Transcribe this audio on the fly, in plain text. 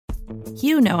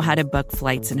You know how to book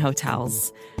flights and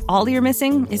hotels. All you're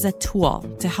missing is a tool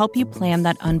to help you plan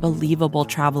that unbelievable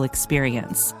travel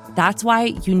experience. That's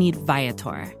why you need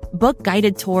Viator. Book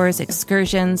guided tours,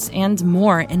 excursions, and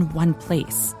more in one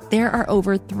place. There are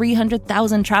over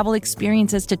 300,000 travel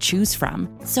experiences to choose from,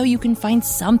 so you can find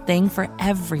something for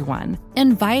everyone.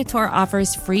 And Viator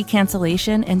offers free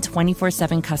cancellation and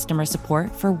 24/7 customer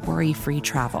support for worry-free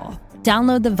travel.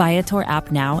 Download the Viator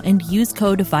app now and use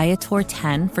code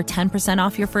Viator10 for 10%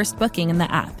 off your first booking in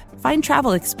the app. Find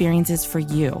travel experiences for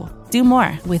you. Do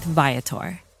more with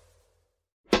Viator.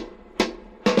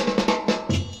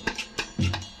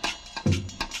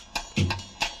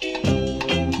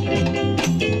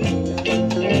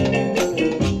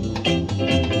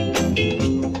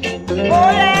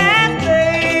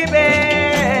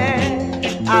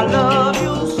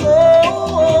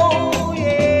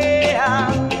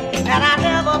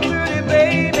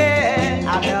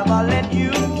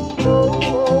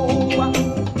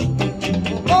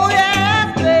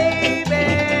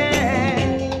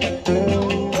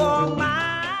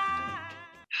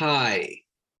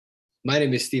 My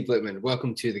name is Steve Littman.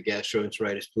 Welcome to the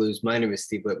Gastroenteritis Blues. My name is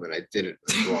Steve Littman. I did it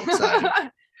on the wrong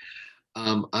side.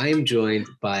 I am joined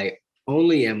by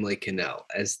only Emily Cannell,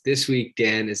 as this week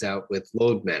Dan is out with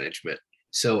load management.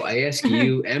 So I ask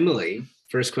you, Emily,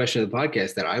 first question of the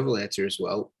podcast that I will answer as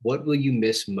well. What will you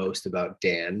miss most about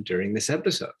Dan during this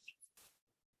episode?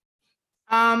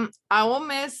 I will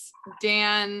miss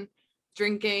Dan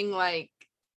drinking like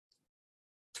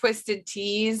twisted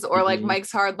teas or like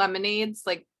Mike's Hard Lemonades.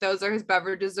 Like those are his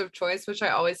beverages of choice, which I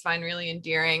always find really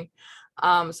endearing.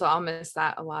 So I'll miss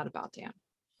that a lot about Dan.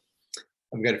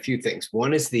 I've got a few things.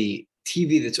 One is the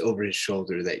TV that's over his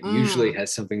shoulder that usually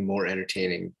has something more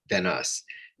entertaining than us.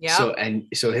 Yeah.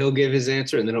 So he'll give his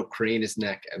answer and then he'll crane his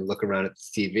neck and look around at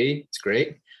the TV. It's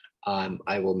great.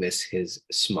 I will miss his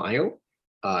smile.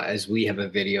 As we have a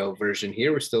video version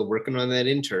here, we're still working on that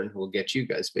intern who will get you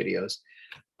guys videos.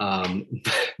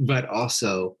 But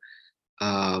also,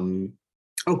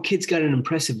 kid's got an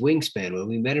impressive wingspan. When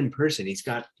we met in person, he's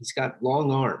got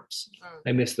long arms.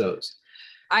 I miss those.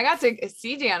 I got to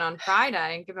see Dan on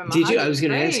Friday and give him a Did hug. you? I was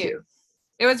going to ask you.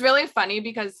 It was really funny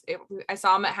because I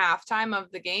saw him at halftime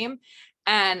of the game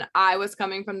and I was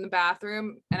coming from the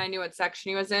bathroom and I knew what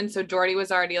section he was in. So Jordy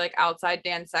was already like outside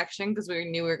Dan's section because we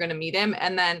knew we were going to meet him.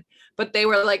 But they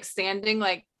were like standing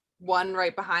like one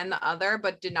right behind the other,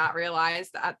 but did not realize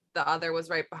that the other was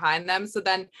right behind them. So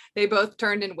then they both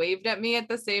turned and waved at me at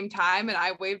the same time. And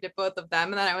I waved at both of them.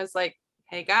 And then I was like,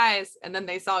 hey guys. And then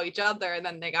they saw each other and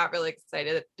then they got really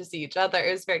excited to see each other.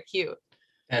 It was very cute.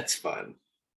 That's fun.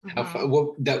 How fun.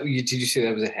 Well, did you say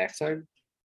that was at halftime?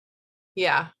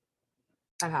 Yeah.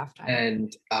 At halftime.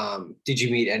 And did you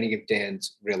meet any of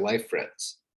Dan's real life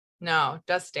friends? No,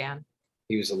 just Dan.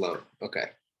 He was alone. Okay.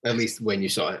 At least when you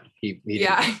saw him, he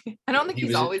yeah. I don't think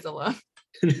he's always alone.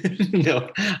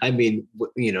 No, I mean,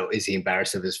 is he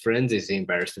embarrassed of his friends? Is he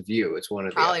embarrassed of you? It's one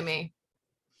of probably me.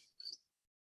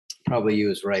 Probably you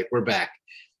is right. We're back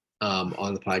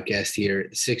on the podcast here.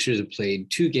 The Sixers have played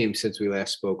 2 games since we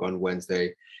last spoke on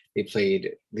Wednesday. They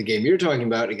played the game you're talking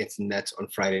about against the Nets on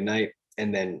Friday night.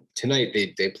 And then tonight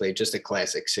they played just a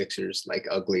classic Sixers, like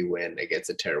ugly win against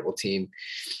a terrible team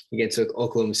against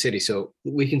Oklahoma City. So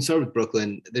we can start with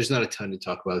Brooklyn. There's not a ton to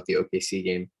talk about the OKC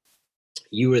game.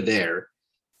 You were there.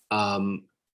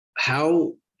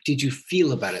 How did you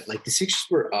feel about it? Like the Sixers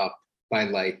were up by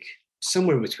like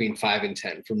somewhere between 5 and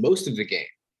 10 for most of the game.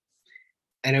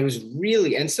 And I was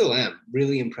really, and still am,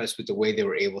 really impressed with the way they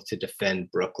were able to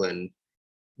defend Brooklyn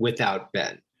without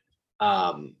Ben.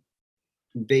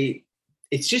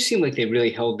 It just seemed like they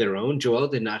really held their own. Joel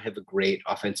did not have a great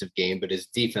offensive game, but his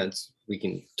defense, we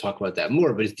can talk about that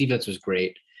more, but his defense was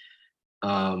great.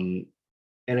 And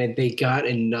they got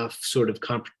enough sort of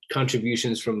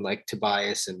contributions from like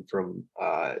Tobias and from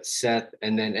Seth.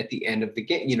 And then at the end of the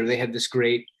game, they had this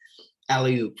great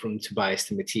alley-oop from Tobias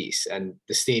to Matisse, and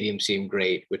the stadium seemed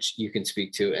great, which you can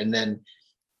speak to. And then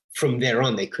from there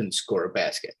on, they couldn't score a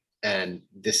basket. And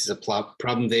this is a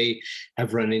problem they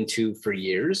have run into for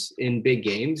years in big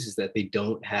games, is that they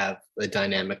don't have a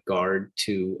dynamic guard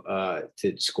to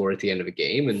score at the end of a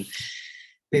game. And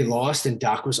they lost, and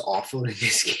Doc was awful in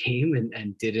this game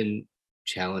and didn't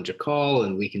challenge a call.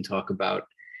 And we can talk about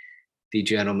the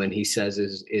gentleman he says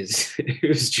is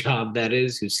whose job that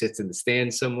is, who sits in the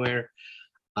stands somewhere.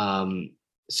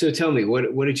 So tell me,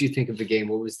 what did you think of the game?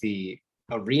 What was the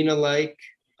arena like?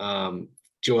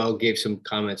 Joel gave some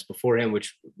comments beforehand,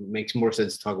 which makes more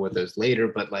sense to talk about those later,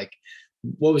 but like,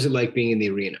 what was it like being in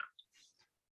the arena?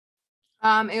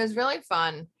 It was really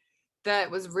fun.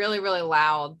 that was really, really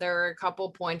loud. There were a couple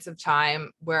points of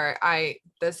time where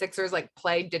the Sixers like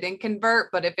play didn't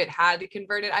convert, but if it had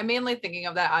converted, I'm mainly thinking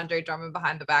of that Andre Drummond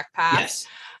behind the back pass.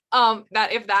 Yes.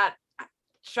 That if that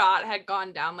shot had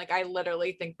gone down, like I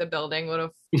literally think the building would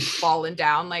have fallen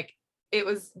down. Like it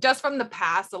was just from the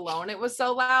pass alone, it was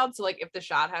so loud. So like if the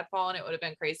shot had fallen, it would have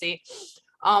been crazy.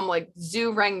 Like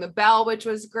Zoo rang the bell, which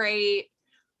was great.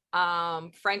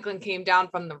 Franklin came down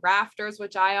from the rafters,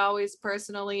 which I always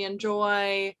personally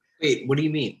enjoy. Wait, what do you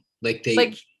mean? Like they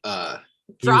like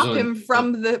drop him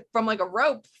from like a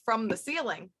rope from the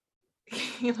ceiling.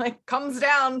 He like comes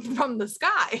down from the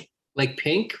sky. Like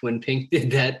Pink, when Pink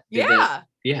did that. Yeah.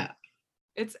 Yeah.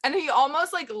 And he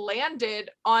almost like landed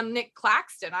on Nick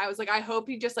Claxton. I was like, I hope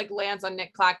he just like lands on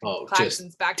Nick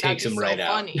Claxton's back. Takes him right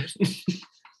out. Funny.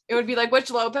 It would be like, which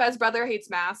Lopez brother hates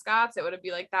mascots? It would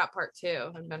be like that part too. It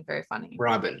would have been very funny.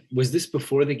 Robin, was this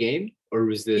before the game or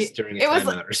was this during a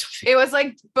timeout or something? It was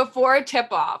like before a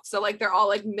tip off. So like they're all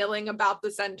like milling about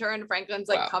the center and Franklin's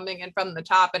like coming in from the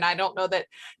top. And I don't know that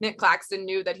Nick Claxton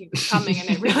knew that he was coming and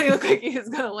it really looked like he was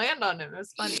going to land on him. It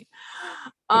was funny.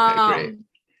 Okay, great.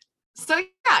 So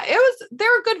yeah, there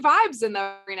were good vibes in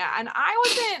the arena. And I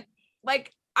wasn't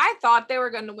like, I thought they were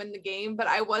going to win the game, but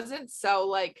I wasn't so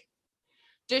like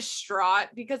distraught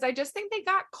because I just think they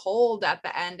got cold at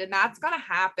the end and that's going to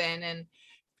happen. And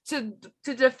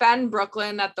to defend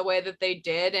Brooklyn at the way that they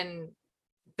did and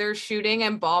their shooting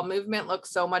and ball movement looks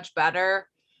so much better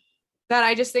that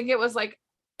I just think it was like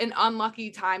an unlucky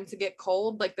time to get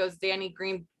cold. Like those Danny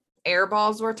Green air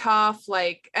balls were tough.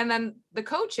 Like, and then the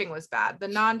coaching was bad. The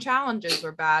non-challenges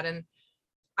were bad. And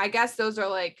I guess those are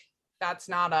like, that's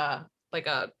not a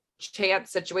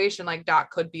chance situation. Like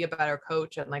Doc could be a better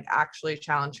coach and like actually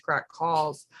challenge correct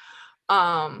calls.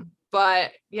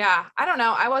 But yeah, I don't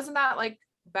know. I wasn't that like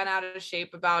bent out of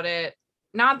shape about it.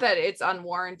 Not that it's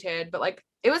unwarranted, but like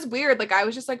it was weird. Like I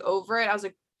was just like over it. I was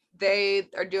like, they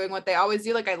are doing what they always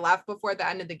do. Like I left before the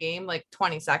end of the game, like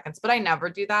 20 seconds, but I never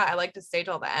do that. I like to stay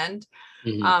till the end.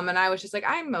 Mm-hmm. And I was just like,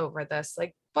 I'm over this.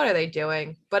 Like, what are they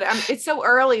doing? But it's so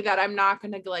early that I'm not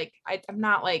going to like, I'm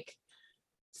not like,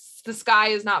 the sky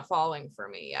is not falling for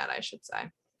me yet, I should say.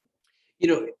 You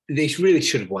know, they really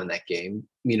should have won that game,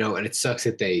 you know, and it sucks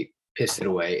that they pissed it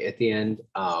away at the end.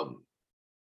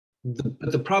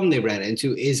 The problem they ran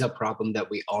into is a problem that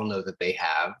we all know that they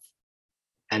have,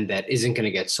 and that isn't going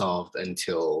to get solved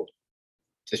until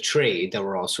the trade that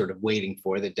we're all sort of waiting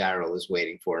for, that Daryl is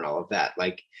waiting for and all of that.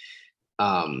 Like,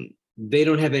 they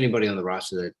don't have anybody on the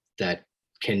roster that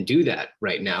can do that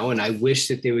right now. And I wish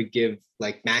that they would give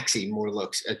like Maxey more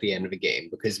looks at the end of a game,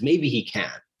 because maybe he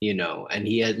can, you know, and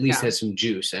he at least has some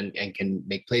juice and can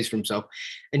make plays for himself.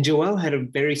 And Joel had a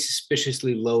very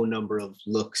suspiciously low number of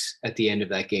looks at the end of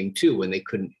that game too, when they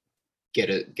couldn't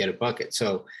get a bucket.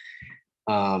 So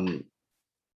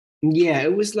yeah,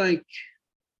 it was like,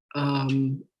 I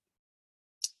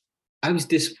was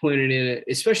disappointed in it,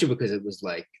 especially because it was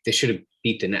like, they should have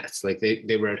beat the Nets. Like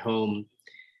they were at home,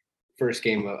 first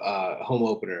game, home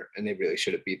opener, and they really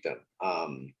should have beat them.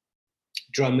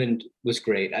 Drummond was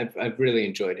great. I've really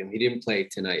enjoyed him. He didn't play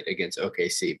tonight against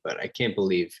OKC, but I can't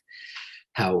believe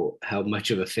how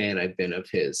much of a fan I've been of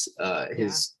his. I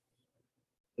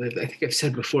think I've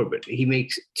said before, but he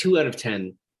makes 2 out of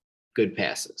 10 good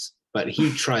passes, but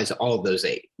he tries all of those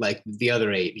 8. Like the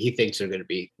other 8, he thinks are going to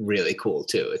be really cool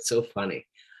too. It's so funny.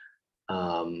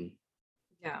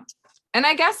 Yeah. And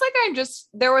I guess like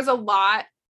there was a lot,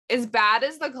 as bad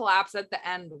as the collapse at the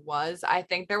end was, I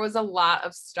think there was a lot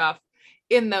of stuff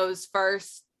in that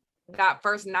first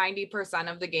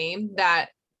 90% of the game that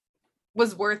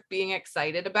was worth being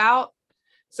excited about.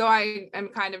 So I am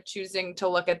kind of choosing to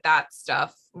look at that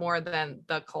stuff more than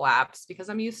the collapse, because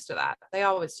I'm used to that. They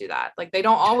always do that. Like they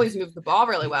don't always move the ball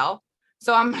really well.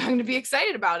 So I'm going to be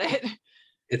excited about it.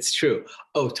 It's true.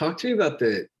 Oh, talk to me about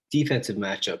the defensive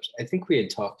matchups. I think we had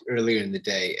talked earlier in the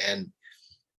day, and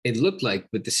it looked like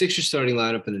with the Sixers starting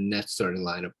lineup and the Nets starting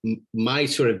lineup, my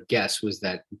sort of guess was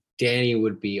that Danny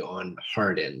would be on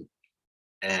Harden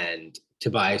and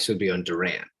Tobias would be on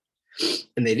Durant.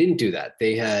 And they didn't do that.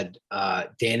 They had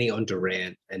Danny on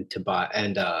Durant and Tobias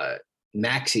and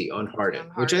Maxey on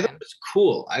Harden, which I thought was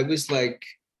cool. I was like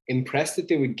impressed that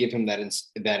they would give him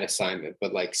that assignment.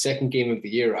 But like second game of the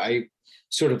year, I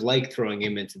sort of like throwing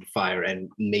him into the fire and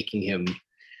making him.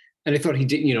 And I thought he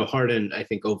did, you know, Harden, I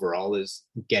think overall is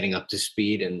getting up to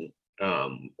speed and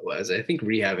was, I think,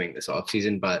 rehabbing this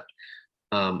offseason. But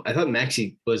I thought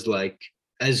Maxey was like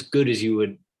as good as you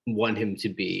would want him to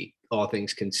be, all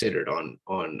things considered, on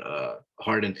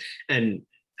Harden. And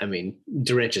I mean,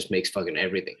 Durant just makes fucking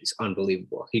everything. He's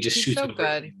unbelievable. He just shoots so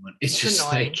good. It's just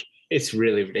annoying. Like, It's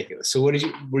really ridiculous. So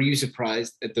were you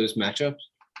surprised at those matchups?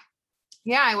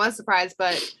 Yeah, I was surprised,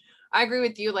 but I agree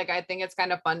with you. Like, I think it's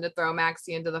kind of fun to throw Maxi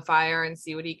into the fire and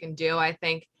see what he can do. I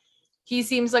think he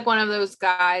seems like one of those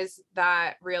guys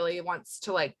that really wants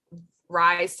to like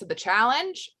rise to the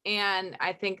challenge. And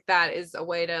I think that is a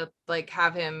way to like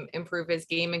have him improve his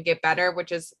game and get better,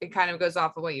 which is, it kind of goes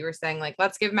off of what you were saying. Like,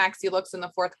 let's give Maxi looks in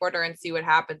the fourth quarter and see what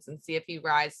happens and see if he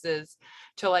rises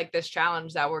to like this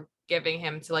challenge that we're giving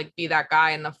him to like be that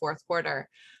guy in the fourth quarter.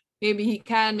 Maybe he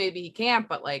can, maybe he can't,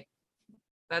 but like,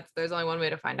 there's only one way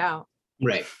to find out.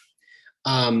 Right.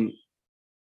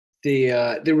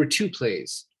 There were two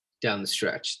plays down the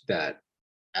stretch that,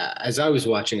 as I was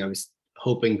watching, I was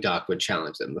hoping Doc would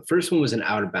challenge them. The first one was an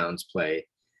out of bounds play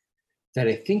that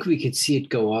I think we could see it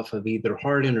go off of either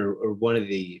Harden or one of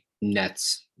the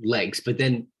Nets' legs. But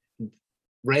then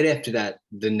right after that,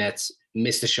 the Nets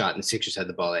missed a shot and the Sixers had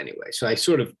the ball anyway. So I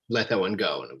sort of let that one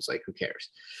go and it was like, who cares?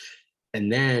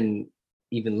 And then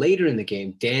even later in the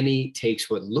game, Danny takes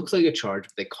what looked like a charge,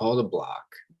 but they called a block.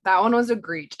 That one was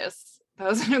egregious. That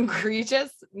was an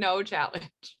egregious no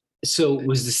challenge. So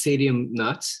was the stadium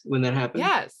nuts when that happened?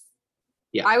 Yes.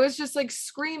 Yeah. I was just like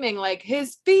screaming, like,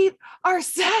 his feet are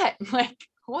set. Like,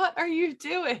 what are you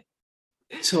doing?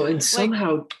 So, and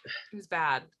somehow like, it was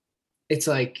bad. It's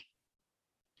like,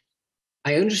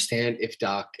 I understand if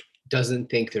Doc doesn't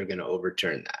think they're going to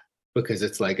overturn that, because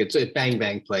it's like, it's a bang,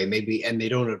 bang play, maybe, and they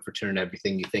don't overturn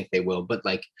everything you think they will. But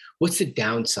like, what's the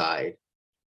downside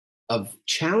of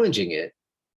challenging it?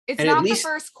 It's and not the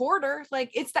first quarter.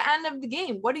 Like, it's the end of the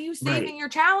game. What are you saving your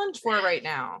challenge for right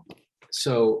now?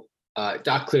 So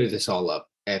Doc cleared this all up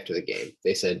after the game.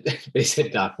 They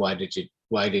said, Doc, why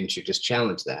didn't you just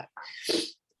challenge that?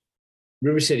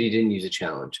 Rivers said he didn't use a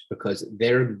challenge because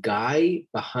their guy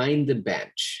behind the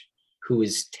bench, who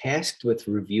is tasked with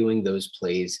reviewing those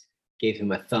plays, gave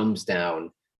him a thumbs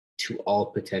down to all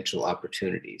potential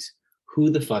opportunities. Who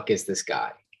the fuck is this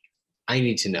guy? I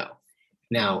need to know.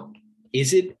 Now,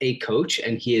 is it a coach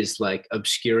and he is like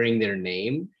obscuring their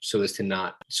name so as to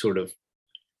not sort of,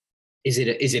 is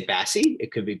it Bassey?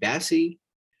 It could be Bassey.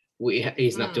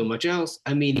 He's not doing much else.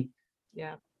 I mean,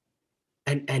 yeah.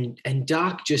 And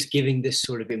Doc just giving this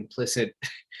sort of implicit,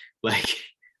 like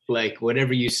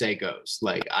whatever you say goes.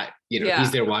 Like,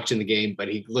 he's there watching the game, but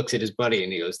he looks at his buddy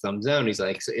and he goes thumbs down. He's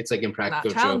like, so it's like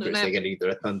Impractical Jokers. They get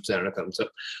either a thumbs down or a thumbs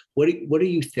up. What do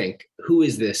you think? Who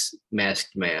is this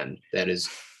masked man that is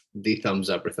the thumbs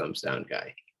up or thumbs down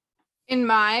guy? In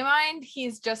my mind,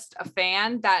 he's just a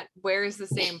fan that wears the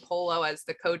same polo as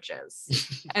the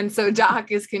coaches. And so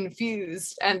Doc is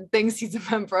confused and thinks he's a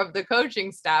member of the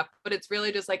coaching staff, but it's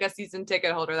really just like a season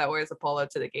ticket holder that wears a polo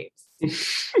to the games.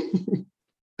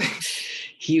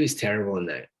 He was terrible in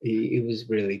that. He was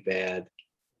really bad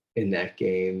in that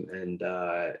game. And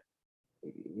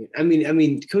I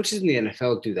mean, coaches in the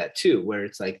NFL do that too, where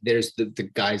it's like there's the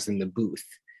guys in the booth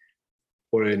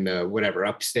or in the whatever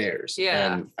upstairs.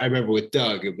 Yeah. And I remember with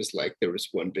Doug, it was like there was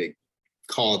one big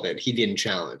call that he didn't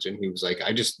challenge, and he was like,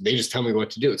 they just tell me what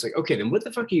to do. It's like, okay, then what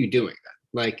the fuck are you doing then?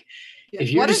 Like,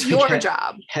 if you're what just is your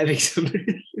job? Having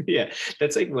somebody, yeah,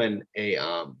 that's like when a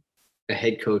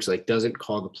head coach like doesn't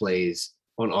call the plays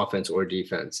on offense or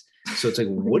defense. So it's like,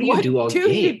 what do you do all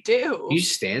game? You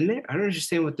stand there? I don't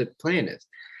understand what the plan is.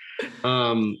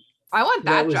 I want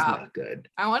that job. Not good.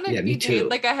 I want to be paid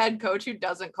like a head coach who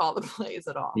doesn't call the plays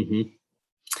at all.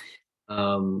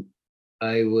 Mm-hmm.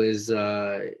 I was,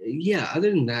 other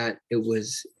than that, it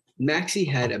was Maxey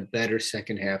had a better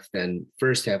second half than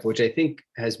first half, which I think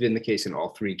has been the case in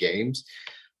all three games.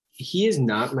 He is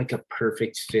not like a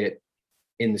perfect fit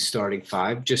in the starting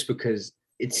five, just because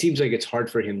it seems like it's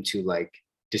hard for him to like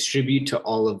distribute to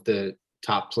all of the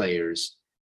top players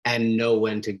and know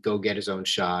when to go get his own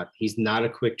shot. He's not a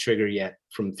quick trigger yet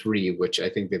from three, which I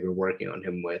think they've been working on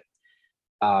him with.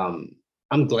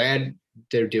 I'm glad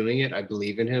they're doing it. I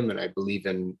believe in him, and I believe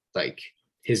in like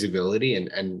his ability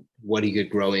and what he could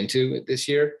grow into this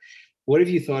year. What have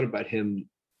you thought about him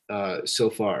so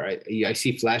far? I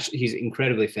see flash. He's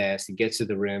incredibly fast. He gets to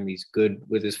the rim. He's good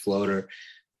with his floater.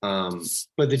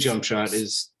 But the jump shot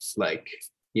is like,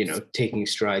 taking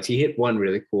strides. He hit one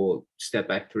really cool step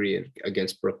back three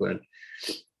against Brooklyn.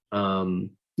 What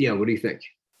do you think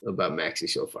about Maxey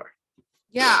so far?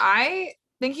 Yeah, I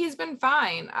think he's been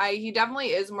fine. He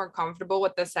definitely is more comfortable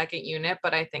with the second unit,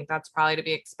 but I think that's probably to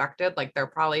be expected. Like, they're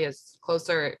probably his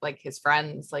closer, like his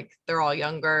friends, like they're all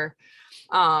younger.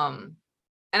 And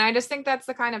I just think that's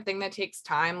the kind of thing that takes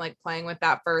time, like playing with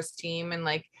that first team and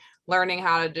like learning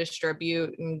how to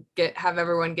distribute and have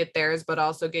everyone get theirs, but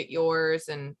also get yours.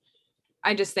 And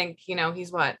I just think,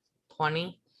 he's what,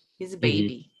 20? He's a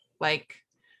baby. Like,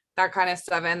 that kind of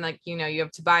stuff. And like, you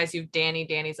have Tobias, you have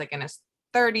Danny's like in his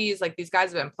 30s. Like these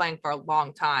guys have been playing for a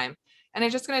long time. And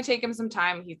it's just going to take him some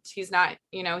time. He's not,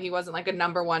 he wasn't like a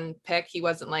number one pick. He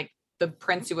wasn't like the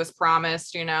prince who was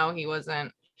promised,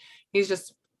 he's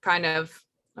just kind of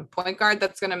a point guard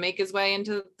that's going to make his way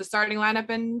into the starting lineup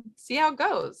and see how it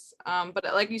goes. But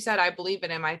like you said, I believe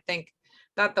in him. I think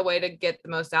that the way to get the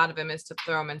most out of him is to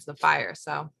throw him into the fire.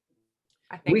 So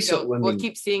I think we'll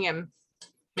keep seeing him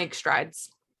make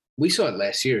strides. We saw it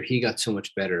last year. He got so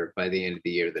much better by the end of the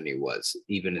year than he was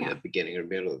even in the beginning or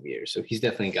middle of the year. So he's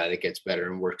definitely a guy that gets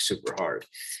better and works super hard.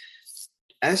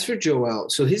 As for Joel,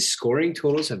 so his scoring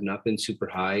totals have not been super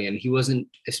high, and he wasn't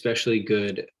especially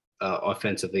good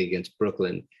offensively against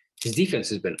Brooklyn. His defense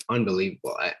has been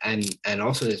unbelievable, and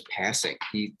also his passing.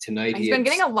 He's been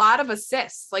getting a lot of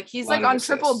assists. Like he's like on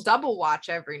triple double watch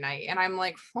every night, and I'm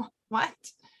like, what?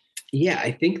 Yeah,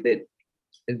 I think that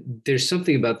there's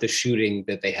something about the shooting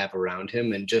that they have around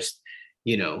him, and just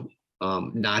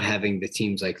not having the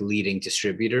team's like leading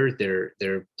distributor.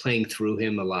 They're playing through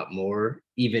him a lot more,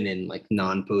 even in like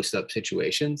non-post up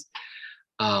situations.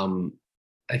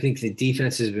 I think the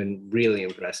defense has been really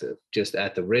impressive, just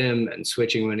at the rim and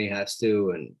switching when he has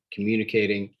to and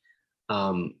communicating.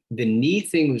 The knee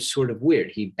thing was sort of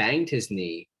weird. He banged his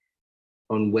knee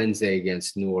on Wednesday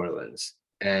against New Orleans,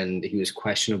 and he was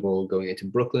questionable going into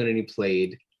Brooklyn, and he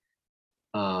played.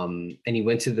 And he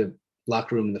went to the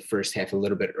locker room in the first half a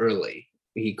little bit early.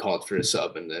 He called for a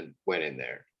sub and then went in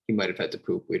there. He might have had to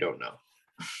poop. We don't know.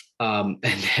 And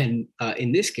then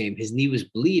in this game, his knee was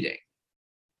bleeding.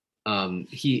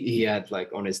 He had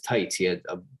like on his tights, he had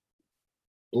a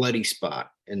bloody spot,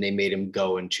 and they made him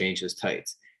go and change his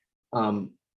tights.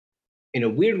 In a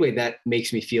weird way, that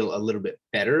makes me feel a little bit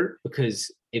better,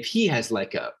 because if he has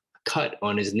like a cut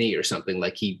on his knee or something,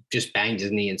 like he just banged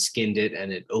his knee and skinned it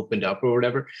and it opened up or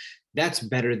whatever, that's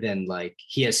better than like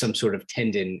he has some sort of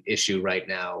tendon issue right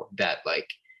now that like,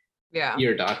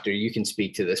 you're a doctor, you can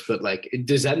speak to this, but like,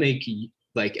 does that make,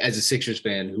 like, as a Sixers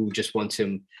fan who just wants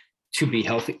him to be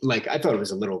healthy, like I thought it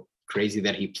was a little crazy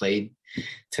that he played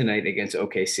tonight against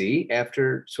OKC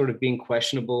after sort of being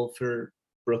questionable for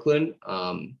Brooklyn.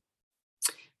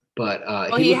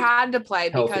 But he had to play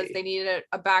because they needed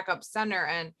a backup center,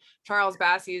 and Charles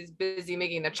Bassey is busy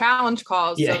making the challenge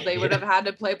calls, so they would have had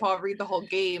to play Paul Reed the whole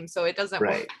game. So it doesn't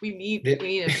work. We need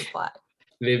him to play.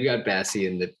 They've got Bassey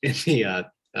in the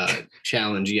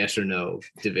challenge yes or no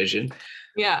division.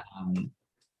 Yeah.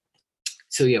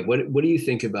 So yeah, what do you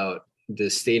think about the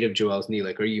state of Joel's knee?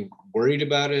 Like, are you worried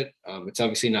about it? It's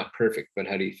obviously not perfect, but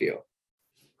how do you feel?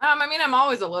 I mean, I'm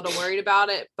always a little worried about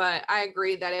it, but I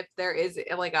agree that if there is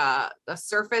like a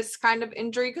surface kind of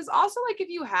injury, because also like if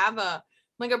you have a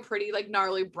pretty like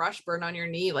gnarly brush burn on your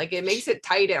knee, like it makes it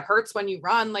tight. It hurts when you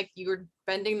run, like you're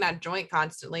bending that joint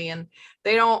constantly, and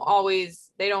they're not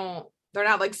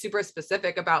like super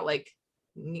specific about like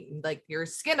your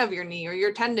skin of your knee or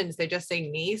your tendons. They just say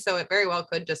knee. So it very well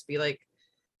could just be like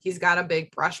he's got a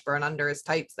big brush burn under his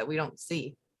tights that we don't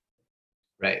see.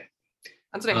 Right.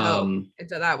 That's what I hope.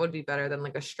 So that would be better than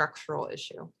like a structural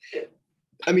issue.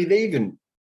 I mean, they even,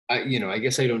 I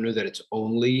guess I don't know that it's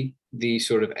only the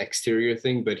sort of exterior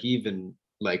thing, but he even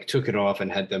like took it off and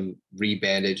had them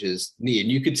rebandage his knee, and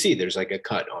you could see there's like a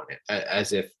cut on it,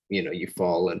 as if you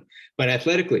fall. But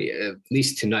athletically, at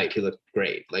least tonight, he looked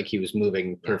great. Like he was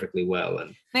moving perfectly well,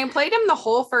 and they played him the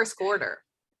whole first quarter,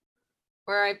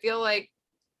 where I feel like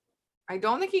I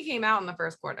don't think he came out in the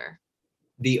first quarter.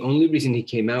 The only reason he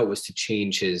came out was to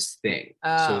change his thing.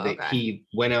 He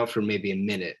went out for maybe a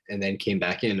minute and then came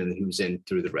back in, and he was in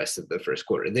through the rest of the first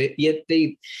quarter. They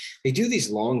do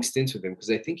these long stints with him, because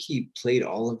I think he played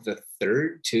all of the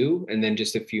third too, and then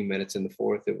just a few minutes in the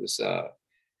fourth. It was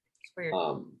weird.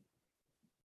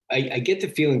 I get the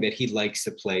feeling that he likes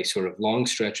to play sort of long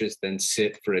stretches, then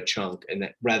sit for a chunk, and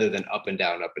that rather than up and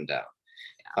down,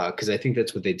 because I think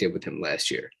that's what they did with him last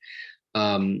year.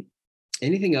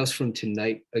 Anything else from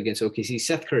tonight against OKC?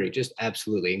 Seth Curry, just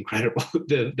absolutely incredible.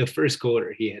 The first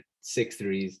quarter, he had 6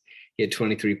 threes. He had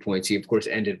 23 points. He, of course,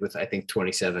 ended with, I think,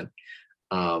 27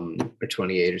 or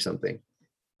 28 or something.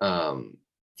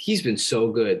 He's been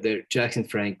so good. Jackson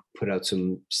Frank put out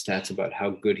some stats about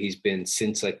how good he's been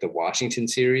since, like, the Washington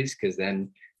series,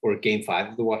 or Game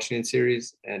 5 of the Washington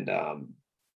series. And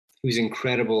he was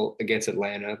incredible against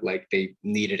Atlanta. Like, they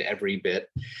needed every bit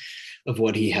of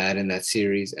what he had in that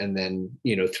series. And then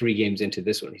 3 games into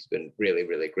this one, he's been really,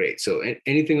 really great. So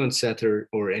anything on Seth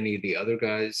or any of the other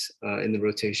guys in the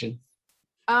rotation?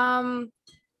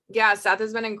 Yeah, Seth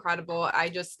has been incredible. I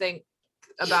just think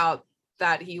about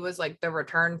that he was like the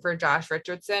return for Josh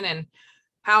Richardson, and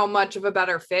how much of a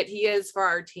better fit he is for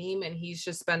our team, and he's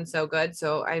just been so good.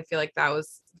 So I feel like that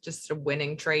was just a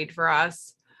winning trade for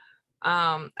us. We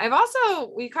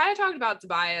kind of talked about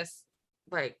Tobias,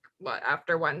 like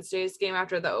after Wednesday's game,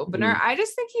 after the opener. I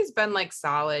just think he's been like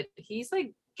solid. He's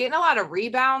like getting a lot of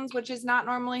rebounds, which is not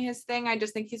normally his thing. I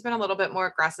just think he's been a little bit more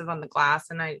aggressive on the glass,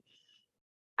 and I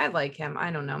like him.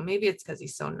 I don't know. Maybe it's because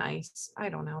he's so nice. I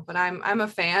don't know, but I'm a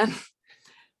fan.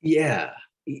 Yeah.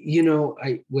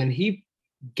 When he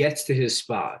gets to his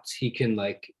spots, he can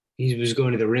he was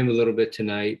going to the rim a little bit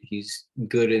tonight. He's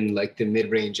good in like the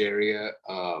mid-range area.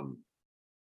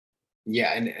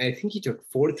 Yeah, and I think he took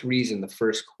 4 threes in the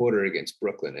first quarter against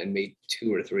Brooklyn and made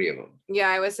 2 or 3 of them. Yeah,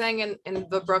 I was saying in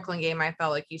the Brooklyn game, I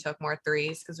felt like he took more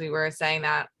threes because we were saying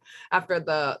that after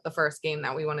the first game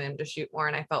that we wanted him to shoot more,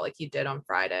 and I felt like he did on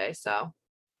Friday. So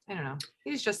I don't know.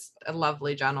 He's just a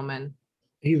lovely gentleman.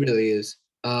 He really is.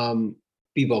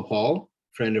 B-Ball Paul,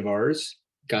 friend of ours,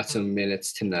 got some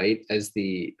minutes tonight as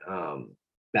the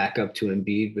backup to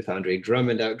Embiid with Andre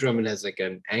Drummond out. Drummond has like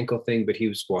an ankle thing, but he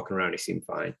was walking around. He seemed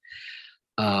fine.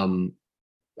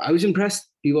 I was impressed.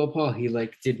 B-Ball Paul, he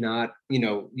did not,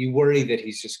 you worry that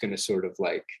he's just going to sort of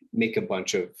make a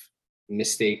bunch of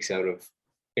mistakes out of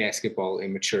basketball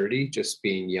immaturity, just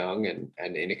being young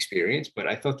and inexperienced. But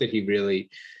I thought that he really,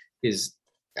 his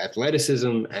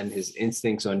athleticism and his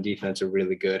instincts on defense are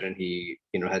really good. And he,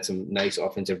 had some nice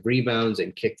offensive rebounds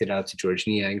and kicked it out to George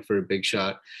Niang for a big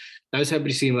shot. I was happy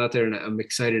to see him out there, and I'm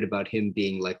excited about him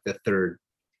being like the third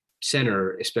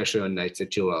center, especially on nights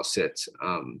that Joel sits.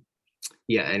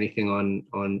 Yeah, anything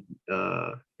on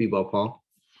B-Ball Paul?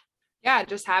 Yeah,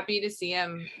 just happy to see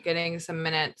him getting some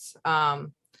minutes.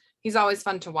 He's always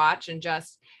fun to watch, and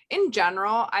just in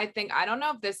general, I don't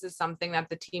know if this is something that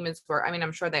the team is for. I mean,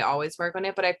 I'm sure they always work on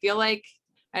it, but I feel like,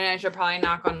 and I should probably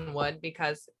knock on wood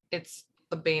because it's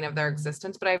the bane of their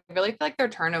existence, but I really feel like their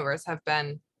turnovers have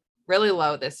been really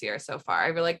low this year so far.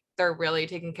 I feel like they're really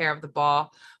taking care of the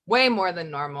ball way more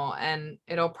than normal, and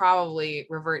it'll probably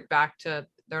revert back to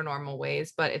their normal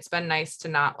ways, but it's been nice to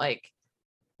not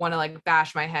want to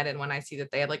bash my head in when I see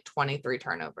that they had 23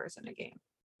 turnovers in a game.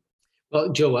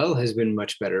 Well, Joel has been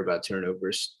much better about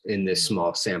turnovers in this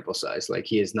small sample size.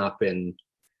 He has not been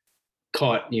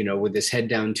caught, with his head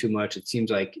down too much. It seems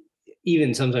like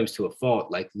even sometimes to a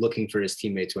fault, looking for his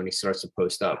teammates when he starts to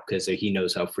post up because he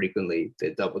knows how frequently the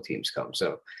double teams come.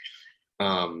 So,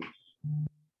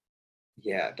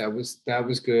 yeah, that was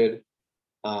good.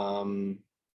 Point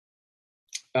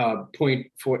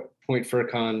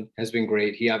Furkan has been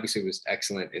great. He obviously was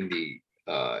excellent in the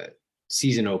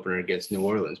season opener against New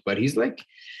Orleans, but he's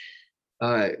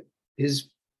his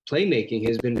playmaking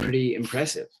has been pretty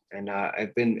impressive, and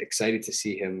I've been excited to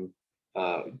see him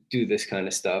do this kind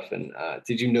of stuff. And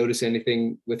did you notice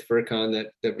anything with Furkan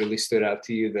that really stood out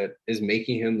to you that is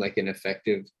making him an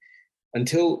effective,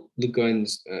 until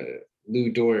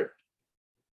Lou Dort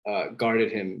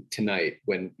guarded him tonight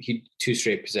when he 2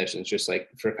 straight possessions, just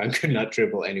Furkan could not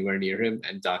dribble anywhere near him,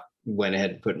 and Doc went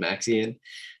ahead and put Maxey in.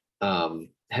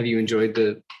 Have you enjoyed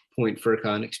the Point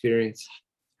Furkan experience?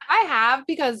 I have,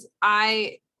 because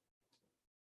I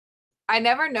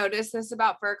never noticed this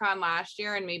about Furkan last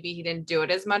year, and maybe he didn't do it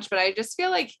as much, but I just feel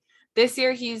like this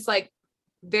year he's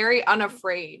very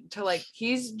unafraid to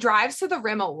he's drives to the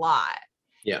rim a lot.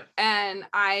 Yeah. And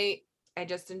I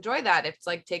just enjoy that. It's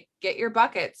get your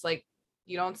buckets.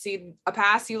 You don't see a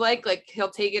pass you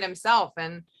he'll take it himself.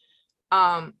 And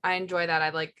I enjoy that. I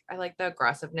like the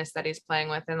aggressiveness that he's playing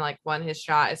with, and when his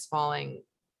shot is falling,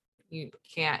 he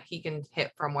can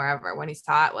hit from wherever. When he's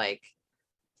hot, it's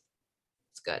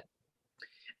good.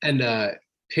 And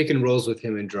pick and rolls with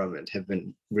him and Drummond have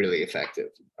been really effective.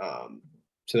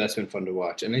 So that's been fun to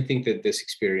watch. And I think that this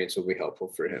experience will be helpful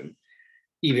for him,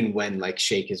 even when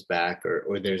Shake is back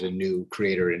or there's a new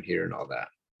creator in here and all that.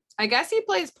 I guess he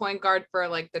plays point guard for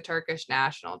the Turkish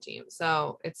national team.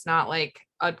 So it's not a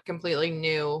completely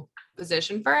new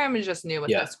position for him. It's just new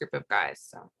with this group of guys.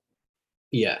 So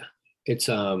yeah, it's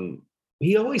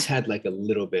he always had a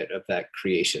little bit of that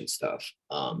creation stuff.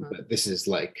 But this is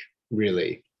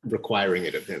really requiring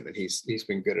it of him, and he's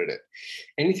been good at it.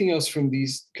 Anything else from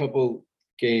these couple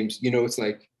games? It's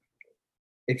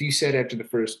if you said after the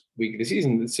first week of the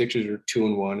season the Sixers were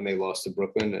 2-1 and they lost to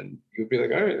Brooklyn, and you'd be all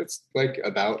right, that's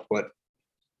about what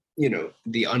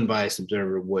the unbiased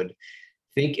observer would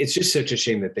think. It's just such a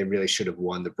shame that they really should have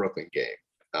won the Brooklyn game.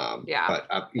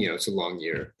 But it's a long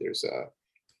year. There's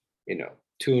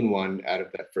 2-1 out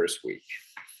of that first week.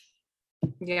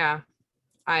 Yeah,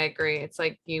 I agree. It's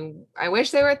I wish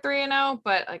they were 3-0,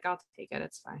 but I'll take it.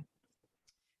 It's fine.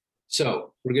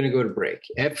 So we're gonna go to break.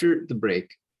 After the break,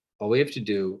 all we have to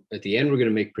do at the end, we're going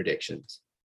to make predictions.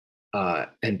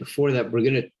 And before that, we're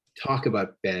going to talk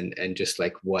about Ben and just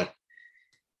like what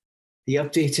the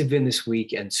updates have been this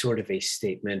week and sort of a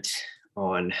statement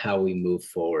on how we move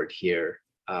forward here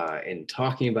in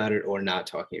talking about it or not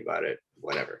talking about it,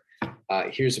 whatever.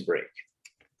 Here's a break.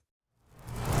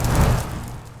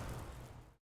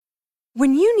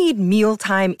 When you need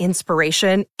mealtime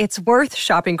inspiration, it's worth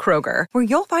shopping Kroger, where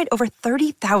you'll find over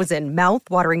 30,000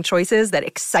 mouth-watering choices that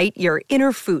excite your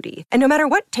inner foodie. And no matter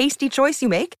what tasty choice you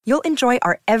make, you'll enjoy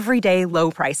our everyday low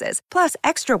prices, plus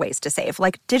extra ways to save,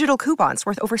 like digital coupons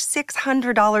worth over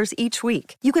 $600 each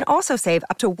week. You can also save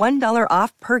up to $1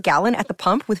 off per gallon at the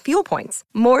pump with fuel points.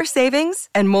 More savings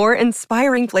and more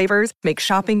inspiring flavors make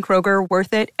shopping Kroger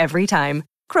worth it every time.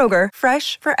 Kroger,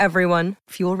 fresh for everyone.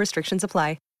 Fuel restrictions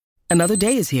apply. Another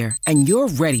day is here, and you're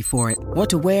ready for it. What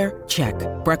to wear? Check.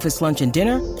 Breakfast, lunch, and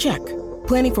dinner? Check.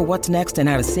 Planning for what's next and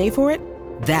how to save for it?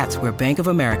 That's where Bank of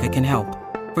America can help.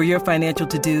 For your financial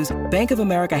to-dos, Bank of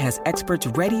America has experts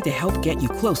ready to help get you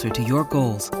closer to your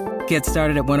goals. Get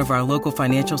started at one of our local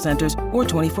financial centers or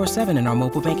 24/7 in our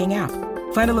mobile banking app.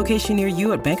 Find a location near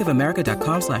you at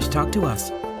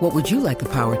bankofamerica.com/talktous. What would you like the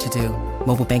power to do?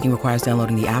 Mobile banking requires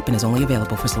downloading the app and is only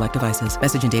available for select devices.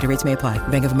 Message and data rates may apply.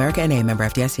 Bank of America N.A., member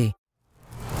FDIC.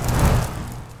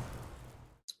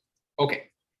 Okay,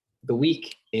 the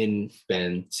week in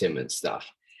Ben Simmons stuff.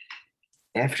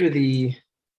 After the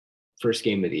first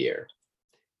game of the year,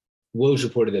 Woj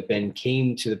reported that Ben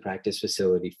came to the practice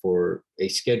facility for a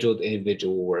scheduled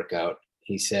individual workout.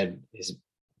 He said his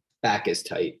back is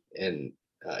tight and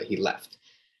he left.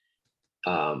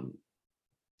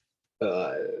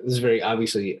 This is very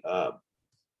obviously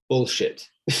bullshit.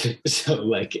 So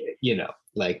like,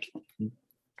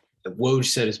 Woj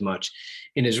said as much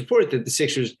in his report that the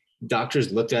Sixers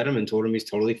doctors looked at him and told him he's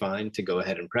totally fine to go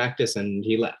ahead and practice, and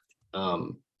he left.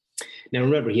 Now,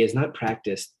 remember, he has not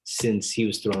practiced since he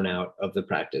was thrown out of the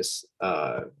practice,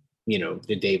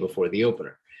 the day before the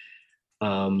opener.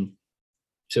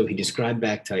 So he described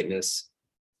back tightness,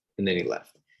 and then he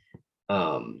left.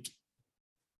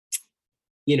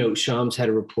 Shams had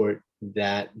a report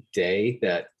that day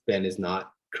that Ben is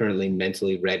not currently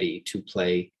mentally ready to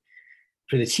play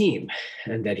for the team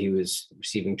and that he was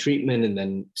receiving treatment. And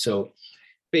then, so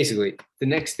basically the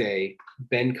next day,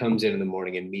 Ben comes in the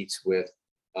morning and meets with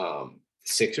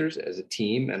Sixers as a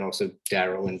team and also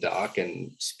Daryl and Doc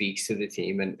and speaks to the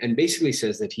team and basically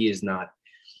says that he is not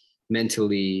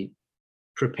mentally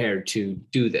prepared to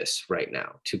do this right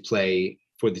now, to play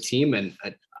for the team. And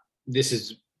this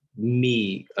is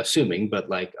me assuming, but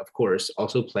like, of course,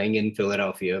 also playing in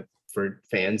Philadelphia for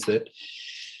fans that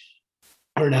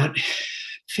are not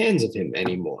fans of him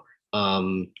anymore.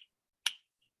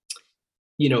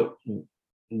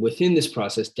 Within this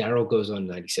process, Daryl goes on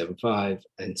 97.5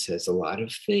 and says a lot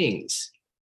of things.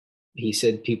 He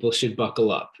said people should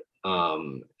buckle up.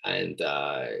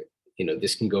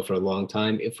 This can go for a long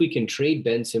time. If we can trade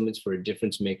Ben Simmons for a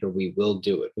difference maker, we will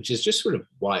do it, which is just sort of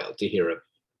wild to hear a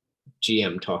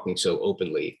GM talking so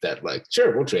openly that like,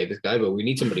 sure, we'll trade this guy, but we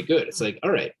need somebody good. It's like,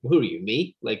 all right, who are you,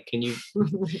 me? Like, can you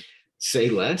say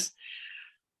less?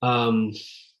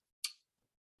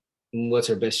 What's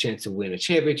our best chance to win a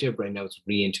championship? Right now it's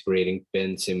reintegrating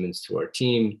Ben Simmons to our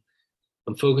team.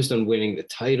 I'm focused on winning the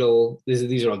title.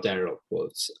 These are all Daryl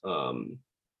quotes.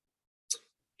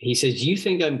 He says, you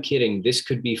think I'm kidding? This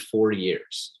could be 4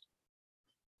 years.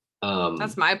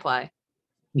 That's my play.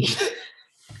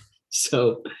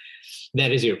 So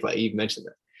that is your play. You've mentioned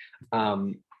that.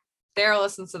 Daryl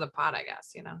listens to the pod, I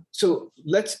guess, So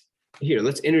let's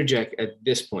interject at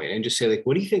this point and just say, like,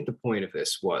 what do you think the point of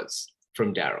this was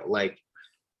from Daryl? Like,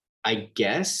 I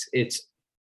guess it's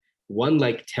one,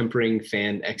 like tempering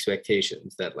fan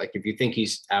expectations that like, if you think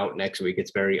he's out next week,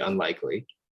 it's very unlikely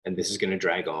and this is going to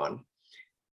drag on.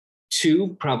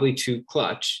 Two, probably too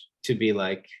clutch to be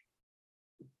like,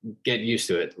 get used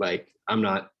to it. Like, I'm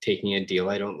not taking a deal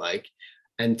I don't like.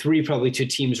 And three, probably to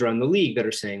teams around the league that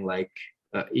are saying like,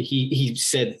 he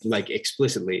said like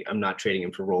explicitly, I'm not trading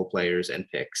him for role players and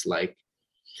picks. Like,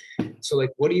 so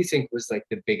like, what do you think was like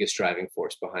the biggest driving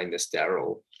force behind this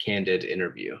Daryl candid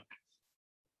interview?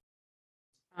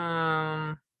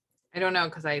 I don't know,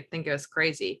 because I think it was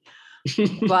crazy,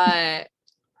 but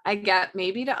I get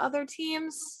maybe to other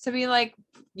teams to be like,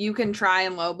 you can try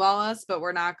and lowball us, but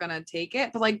we're not going to take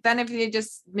it. But like, then if they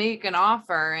just make an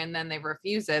offer and then they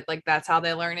refuse it, like that's how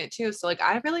they learn it too. So like,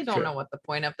 I really don't know what the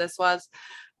point of this was.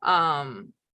 I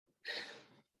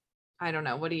don't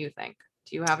know. What do you think?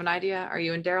 Do you have an idea? Are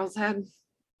you in Daryl's head?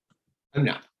 I'm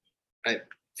not.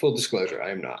 Full disclosure,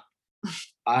 I am not.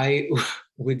 I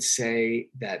would say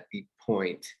that the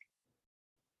point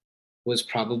was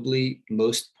probably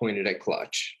most pointed at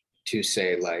clutch to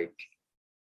say like,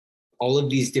 all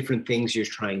of these different things you're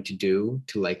trying to do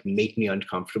to like make me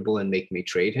uncomfortable and make me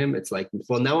trade him. It's like,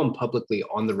 well, now I'm publicly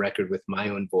on the record with my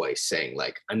own voice saying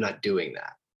like, I'm not doing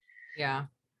that. Yeah.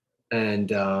 And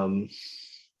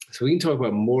so we can talk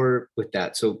about more with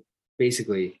that. So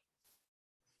basically,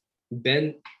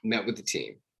 Ben met with the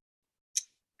team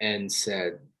and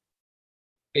said,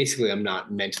 basically, I'm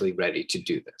not mentally ready to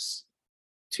do this,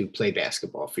 to play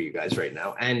basketball for you guys right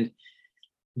now. And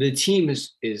the team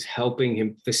is helping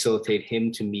him, facilitate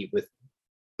him to meet with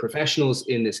professionals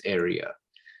in this area.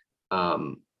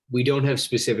 We don't have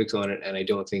specifics on it, and I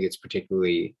don't think it's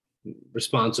particularly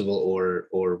responsible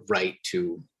or right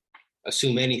to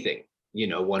assume anything,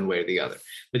 one way or the other.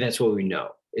 But that's what we know,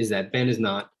 is that Ben is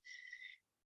not,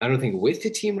 I don't think, with the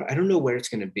team. I don't know where it's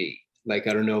going to be. Like,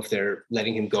 I don't know if they're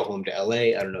letting him go home to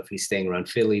LA. I don't know if he's staying around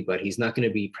Philly, but he's not going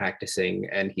to be practicing,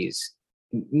 and he's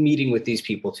meeting with these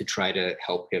people to try to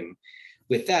help him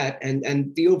with that.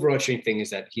 And the overarching thing is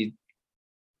that he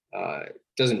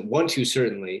doesn't want to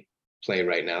certainly play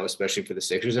right now, especially for the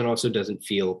Sixers, and also doesn't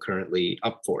feel currently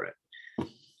up for it.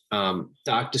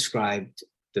 Doc described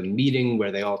the meeting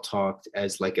where they all talked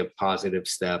as like a positive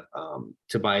step.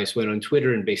 Tobias went on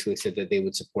Twitter and basically said that they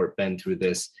would support Ben through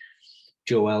this.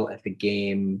 Joel at the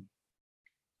game,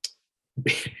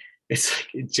 it's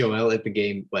like Joel at the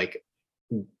game, like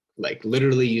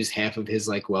literally use half of his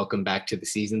like welcome back to the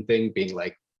season thing, being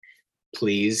like,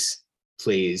 please,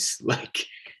 like,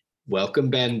 welcome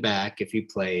Ben back if he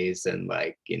plays, and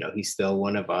like, he's still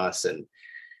one of us. And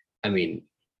I mean,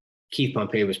 Keith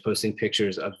Pompey was posting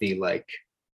pictures of the like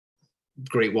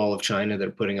Great Wall of China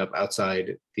they're putting up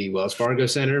outside the Wells Fargo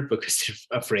Center because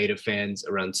they're afraid of fans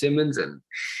around Simmons. And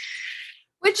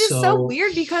which is so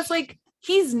weird because like,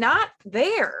 he's not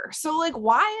there. So like,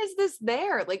 why is this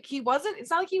there? Like, it's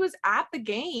not like he was at the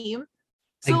game.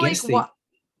 So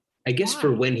I guess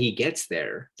for when he gets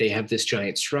there, they have this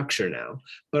giant structure now,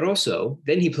 but also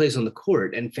then he plays on the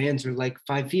court and fans are like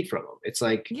 5 feet from him. It's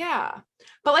like, yeah,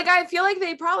 but like, I feel like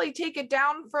they probably take it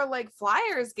down for like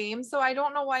Flyers games. So I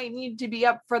don't know why it needed to be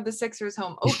up for the Sixers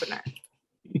home opener.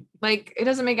 Like, it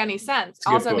doesn't make any sense.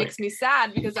 Also, it makes me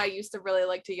sad because I used to really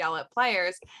like to yell at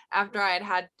players after I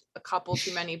had a couple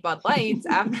too many Bud Lights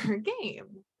after a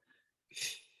game.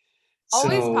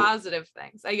 Always positive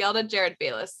things. I yelled at Jared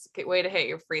Bayless, way to hit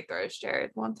your free throws, Jared,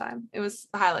 one time. It was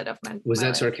the highlight of my Was that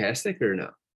life. sarcastic or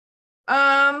no?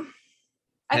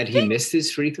 Had he missed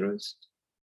his free throws?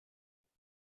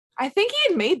 I think he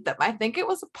had made them. I think it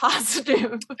was a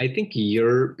positive. I think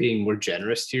you're being more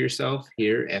generous to yourself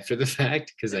here after the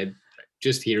fact, because I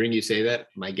just hearing you say that,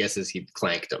 my guess is he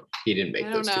clanked them. He didn't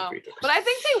make those 2 free throws. But I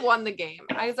think they won the game.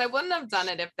 I wouldn't have done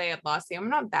it if they had lost the game. I'm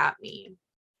not that mean.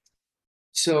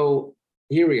 So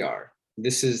here we are.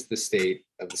 This is the state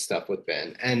of the stuff with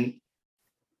Ben. And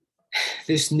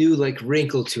this new like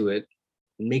wrinkle to it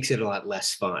makes it a lot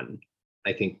less fun,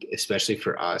 I think, especially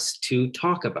for us to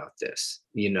talk about this,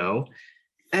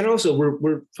 and also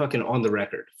we're fucking on the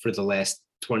record for the last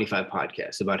 25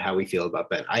 podcasts about how we feel about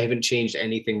Ben. I haven't changed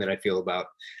anything that I feel about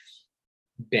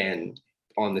Ben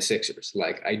on the Sixers.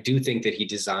 Like, I do think that he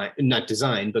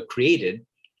created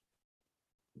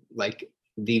like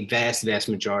the vast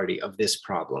majority of this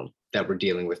problem that we're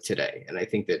dealing with today. And I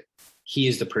think that he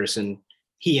is the person,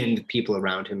 he and the people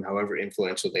around him, however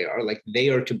influential they are, like, they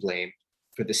are to blame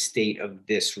for the state of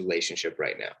this relationship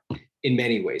right now in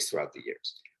many ways throughout the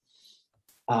years.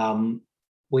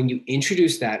 When you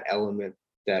introduce that element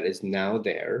that is now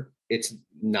there, it's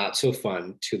not so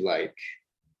fun to like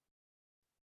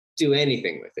do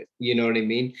anything with it. You know what I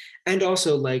mean? And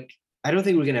also, like, I don't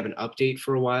think we're gonna have an update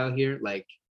for a while here. Like,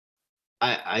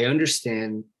 I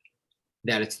understand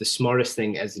that it's the smartest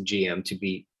thing as a GM to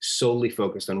be solely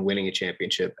focused on winning a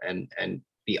championship and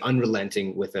be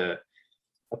unrelenting with a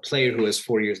player who has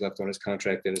 4 years left on his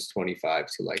contract and is 25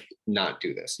 to like not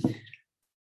do this.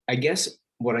 I guess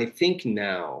what I think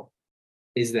now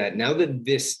is that now that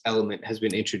this element has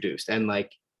been introduced, and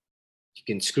like, you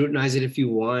can scrutinize it if you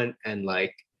want, and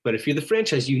like, but if you're the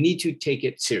franchise, you need to take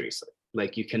it seriously.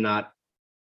 Like, you cannot,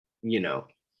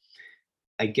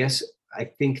 I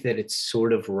think that it's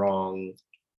sort of wrong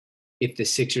if the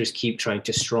Sixers keep trying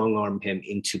to strong arm him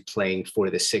into playing for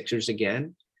the Sixers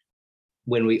again,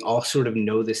 when we all sort of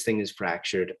know this thing is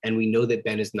fractured, and we know that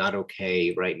Ben is not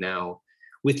okay right now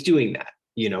with doing that,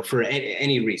 for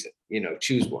any reason,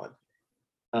 choose one.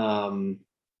 And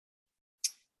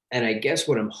I guess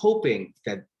what I'm hoping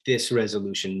that this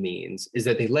resolution means is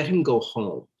that they let him go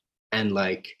home and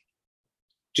like,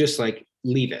 just like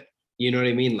leave it. You know what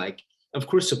I mean? Like, of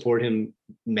course, support him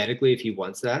medically if he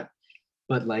wants that,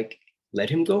 but like, let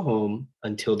him go home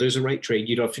until there's a right trade.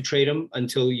 You don't have to trade him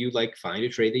until you like find a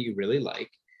trade that you really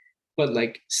like, but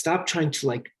like stop trying to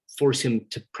like force him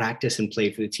to practice and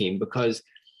play for the team, because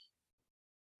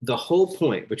the whole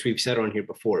point, which we've said on here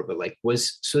before, but like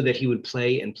was so that he would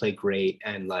play and play great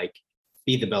and like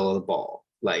be the belle of the ball.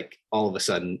 Like all of a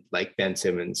sudden, like Ben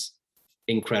Simmons,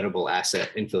 incredible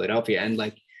asset in Philadelphia. And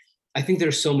like, I think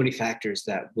there's so many factors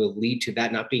that will lead to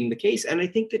that not being the case. And I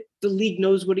think that the league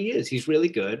knows what he is. He's really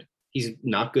good. He's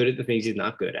not good at the things he's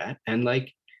not good at. And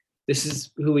like, this is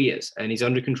who he is. And he's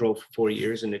under control for 4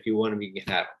 years. And if you want him, you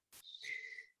can have him.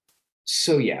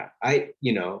 So yeah,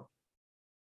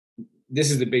 this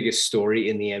is the biggest story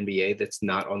in the NBA that's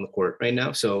not on the court right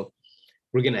now. So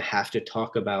we're going to have to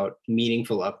talk about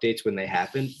meaningful updates when they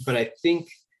happen. But I think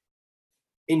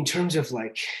in terms of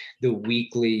like the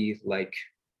weekly like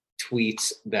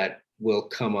tweets that will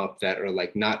come up that are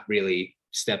like not really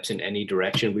steps in any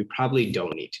direction, we probably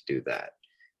don't need to do that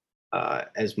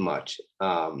as much.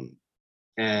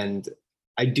 And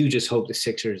I do just hope the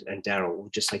Sixers and Daryl will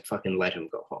just like fucking let him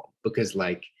go home, because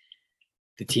like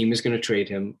the team is going to trade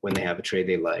him when they have a trade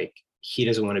they like. He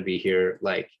doesn't want to be here.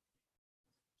 Like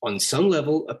on some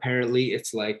level, apparently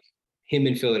it's like him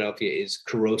in Philadelphia is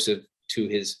corrosive to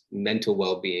his mental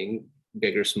well-being,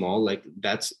 big or small. Like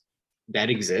that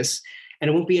exists, and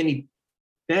it won't be any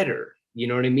better. You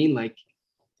know what I mean? Like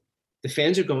the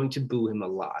fans are going to boo him a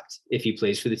lot if he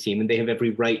plays for the team, and they have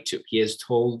every right to. He has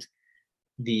told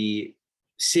the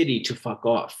city to fuck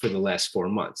off for the last 4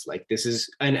 months. Like this is,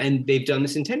 and they've done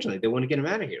this intentionally. They want to get him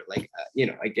out of here. Like,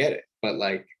 I get it, but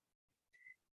like,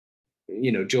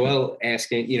 Joel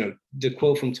asking, the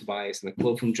quote from Tobias and the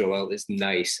quote from Joel is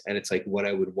nice. And it's like what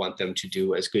I would want them to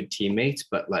do as good teammates.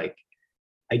 But like,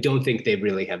 I don't think they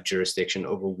really have jurisdiction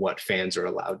over what fans are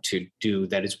allowed to do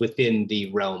that is within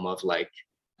the realm of like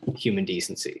human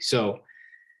decency. So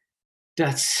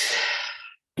that's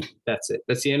it.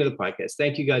 That's the end of the podcast.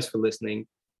 Thank you guys for listening.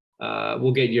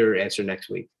 We'll get your answer next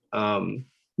week.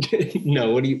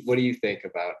 No, what do you think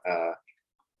about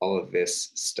all of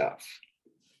this stuff?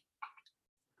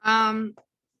 I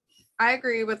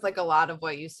agree with like a lot of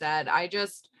what you said.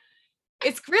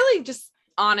 It's really just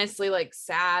honestly like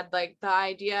sad, like the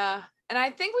idea, and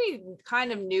I think we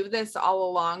kind of knew this all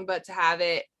along, but to have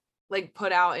it like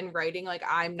put out in writing, like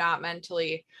I'm not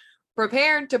mentally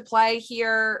prepared to play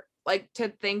here, like to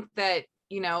think that,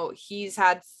 he's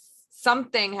had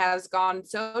something has gone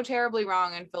so terribly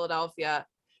wrong in Philadelphia,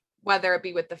 whether it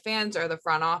be with the fans or the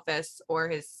front office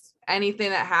or anything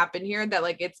that happened here, that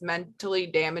like it's mentally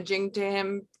damaging to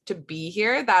him to be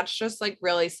here. That's just like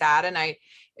really sad. And I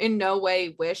in no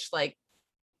way wish like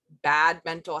bad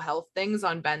mental health things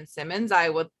on Ben Simmons. I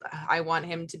want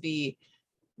him to be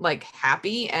like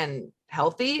happy and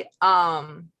healthy.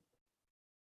 So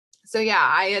yeah,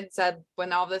 I had said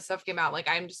when all this stuff came out, like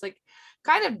I'm just like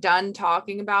kind of done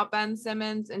talking about Ben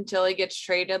Simmons until he gets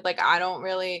traded. Like I don't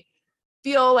really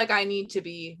feel like I need to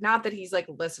be, not that he's like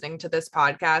listening to this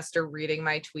podcast or reading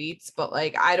my tweets, but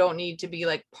like I don't need to be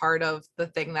like part of the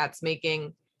thing that's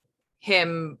making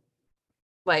him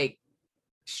like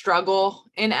struggle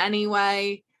in any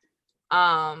way.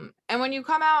 And when you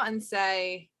come out and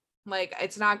say like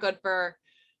it's not good for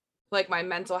like my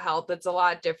mental health, it's a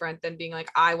lot different than being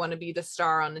like I want to be the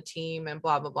star on the team and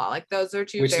blah blah blah. Like those are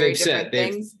two very different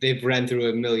things. They've ran through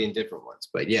a million different ones,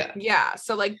 but yeah.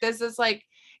 So like this is like,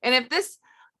 and if this,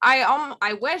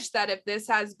 I wish that if this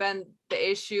has been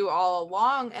the issue all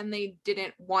along and they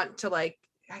didn't want to like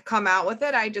come out with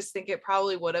it, I just think it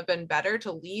probably would have been better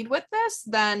to lead with this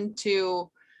than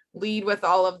to lead with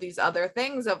all of these other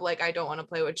things of like I don't want to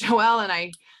play with Joel and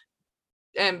I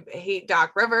hate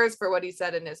Doc Rivers for what he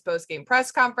said in his post-game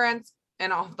press conference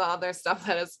and all the other stuff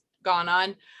that has gone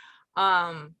on.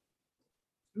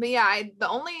 But yeah, the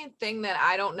only thing that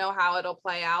I don't know how it'll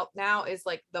play out now is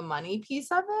like the money piece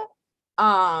of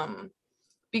it.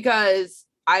 Because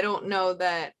I don't know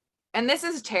that, and this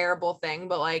is a terrible thing,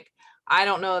 but like, I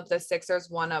don't know if the Sixers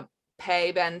want to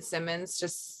pay Ben Simmons to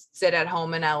sit at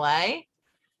home in LA.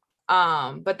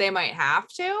 But they might have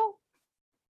to.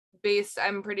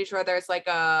 I'm pretty sure there's like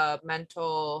a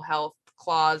mental health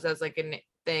clause as like a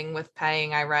thing with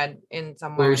paying. I read in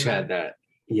somewhere. Woj had that.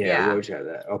 Yeah. Woj had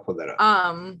that. I'll pull that up.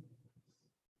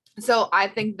 So I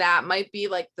think that might be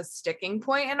like the sticking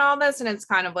point in all this, and it's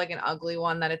kind of like an ugly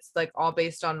one that it's like all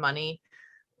based on money.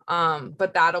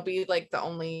 But that'll be like the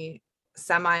only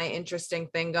semi-interesting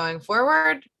thing going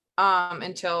forward.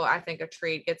 Until I think a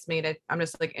trade gets made. I'm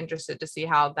just like interested to see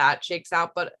how that shakes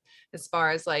out. But as far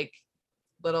as like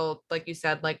little, like you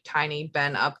said, like tiny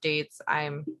Ben updates,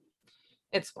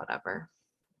 it's whatever.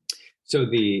 So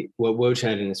what Woj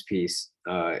had in his piece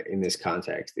in this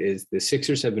context is the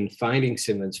Sixers have been fining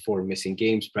Simmons for missing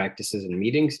games, practices, and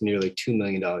meetings, nearly $2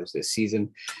 million this season.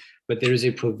 But there is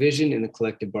a provision in the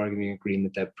collective bargaining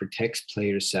agreement that protects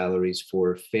players' salaries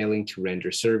for failing to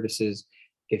render services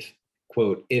if,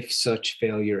 quote, if such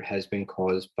failure has been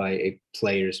caused by a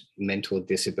player's mental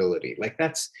disability. Like,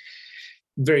 that's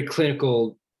very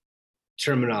clinical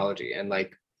terminology. And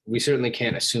like, we certainly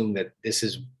can't assume that this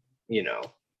is, you know,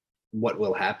 what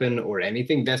will happen or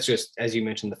anything. That's just, as you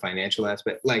mentioned, the financial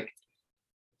aspect. Like,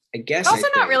 I guess it's also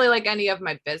not really like any of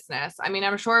my business. I mean,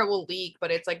 I'm sure it will leak,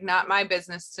 but it's like not my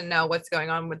business to know what's going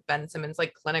on with Ben Simmons,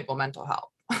 like clinical mental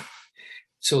health.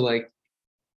 So like,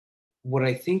 what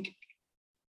I think,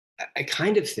 I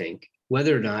kind of think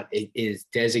whether or not it is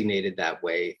designated that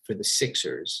way for the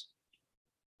Sixers,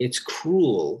 it's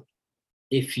cruel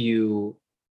if you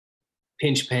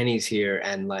pinch pennies here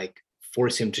and like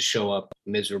force him to show up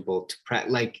miserable to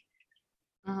practice. Like,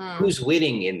 who's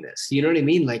winning in this? You know what I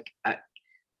mean? Like,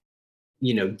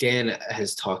 you know, Dan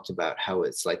has talked about how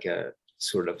it's like a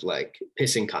sort of like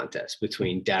pissing contest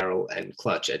between Daryl and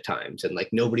Clutch at times. And like,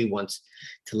 nobody wants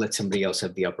to let somebody else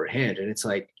have the upper hand. And it's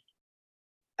like,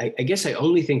 I guess I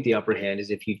only think the upper hand is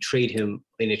if you trade him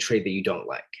in a trade that you don't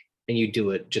like and you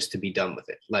do it just to be done with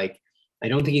it. Like, I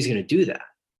don't think he's going to do that.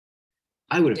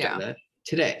 I would have done that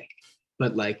today,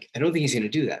 but like, I don't think he's going to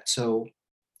do that. So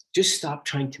just stop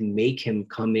trying to make him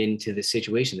come into the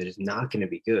situation that is not going to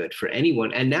be good for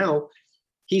anyone. And now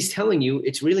he's telling you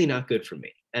it's really not good for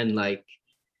me. And like,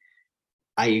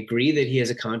 I agree that he has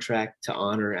a contract to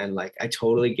honor and like, I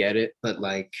totally get it, but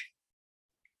like,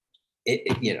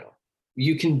 you know,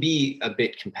 you can be a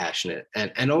bit compassionate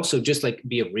and also just like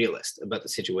be a realist about the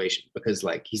situation, because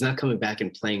like, he's not coming back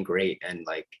and playing great and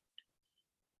like,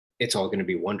 it's all going to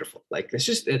be wonderful. Like,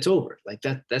 it's over. Like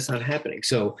that's not happening.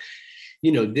 So,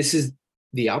 you know, this is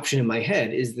the option in my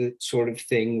head is the sort of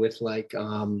thing with like,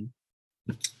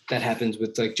 that happens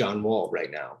with like John Wall right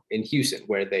now in Houston,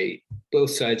 where they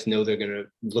both sides know they're going to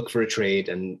look for a trade.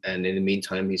 And in the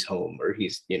meantime, he's home or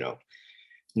he's, you know,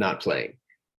 not playing.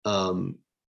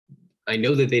 I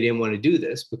know that they didn't want to do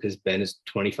this because Ben is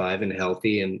 25 and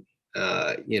healthy and,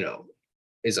 you know,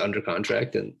 is under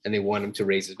contract and they want him to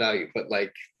raise his value. But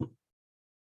like,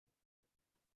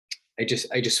 I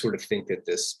just sort of think that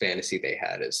this fantasy they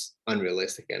had is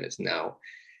unrealistic and is now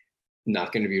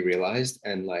not going to be realized.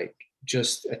 And like,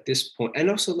 just at this point, and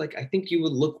also like, I think you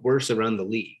would look worse around the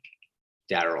league,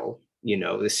 Daryl, you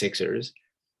know, the Sixers,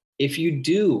 if you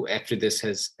do, after this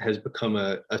has become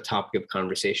a topic of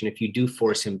conversation, if you do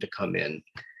force him to come in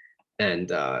and,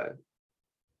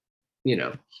 you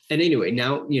know, and anyway,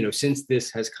 now, you know, since this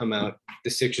has come out,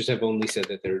 the Sixers have only said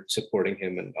that they're supporting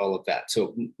him and all of that.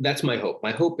 So that's my hope.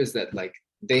 My hope is that like,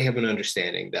 they have an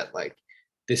understanding that like,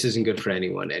 this isn't good for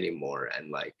anyone anymore. And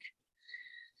like,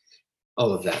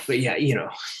 all of that. But yeah, you know,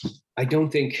 I don't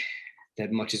think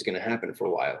that much is going to happen for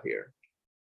a while here.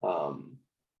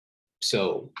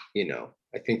 So, you know,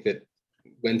 I think that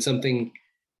when something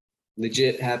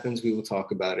legit happens, we will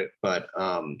talk about it. But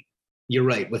you're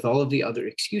right. With all of the other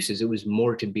excuses, it was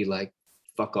more to be like,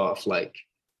 fuck off, like,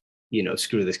 you know,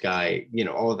 screw this guy, you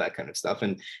know, all of that kind of stuff.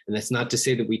 And that's not to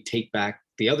say that we take back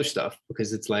the other stuff,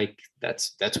 because it's like,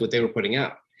 that's what they were putting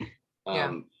out.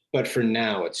 But for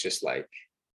now, it's just like,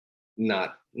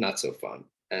 not so fun.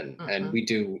 And we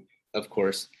do, of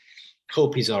course,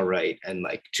 hope he's all right and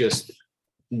like just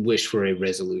wish for a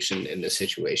resolution in this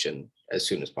situation as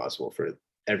soon as possible for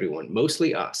everyone,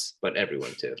 mostly us, but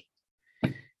everyone too.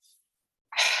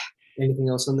 Anything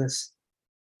else on this?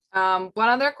 One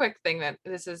other quick thing that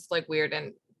this is like weird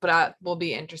but I will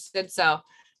be interested. So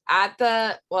at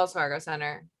the Wells Fargo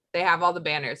Center, they have all the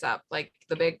banners up, like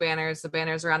the big banners, the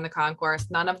banners around the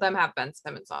concourse. None of them have Ben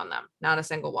Simmons on them. Not a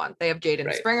single one. They have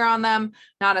Jaden Springer on them.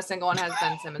 Not a single one has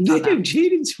Ben Simmons on them. They have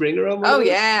Jaden Springer on them? Oh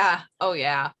yeah. Oh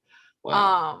yeah.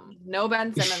 Wow. No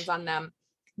Ben Simmons on them.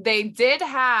 They did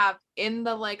have in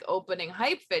the like opening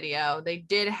hype video, they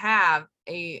did have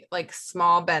a like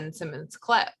small Ben Simmons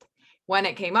clip. When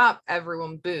it came up,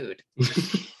 everyone booed.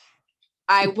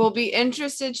 I will be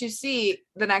interested to see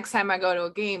the next time I go to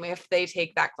a game if they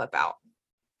take that clip out.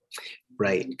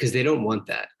 Right, because they don't want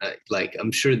that. Like,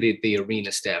 I'm sure the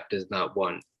arena staff does not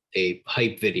want a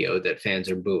hype video that fans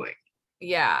are booing.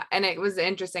 Yeah, and it was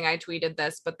interesting. I tweeted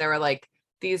this, but there were like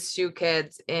these two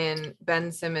kids in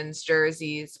Ben Simmons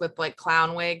jerseys with like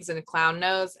clown wigs and a clown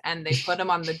nose, and they put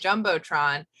them on the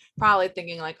Jumbotron, probably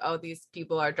thinking like, oh, these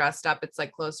people are dressed up. It's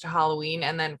like close to Halloween,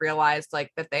 and then realized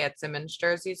like that they had Simmons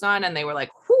jerseys on, and they were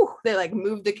like, whew, they like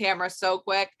moved the camera so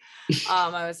quick.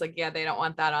 I was like, yeah, they don't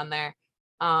want that on there.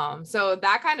 So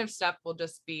that kind of stuff will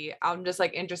just be, I'm just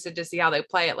like interested to see how they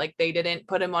play it. Like they didn't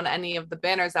put him on any of the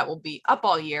banners that will be up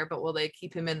all year, but will they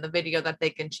keep him in the video that they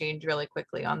can change really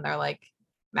quickly on their like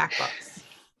MacBooks?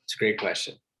 It's a great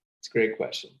question.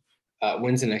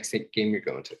 When's the next game you're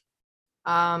going to?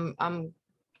 I'm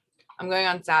going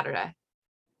on Saturday.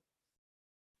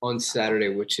 On Saturday,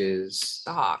 which is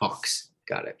The Hawks. Hawks.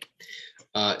 Got it.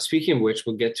 Speaking of which,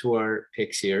 we'll get to our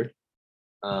picks here.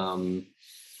 We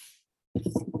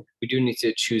do need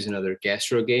to choose another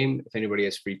Gastro game. If anybody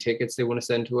has free tickets they want to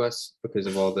send to us because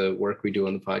of all the work we do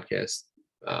on the podcast,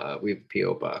 we have a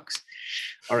PO box.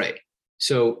 All right.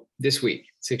 So this week,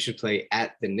 Sixers play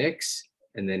at the Knicks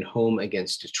and then home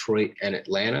against Detroit and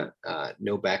Atlanta.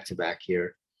 No back-to-back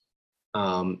here.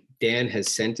 Dan has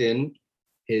sent in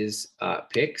his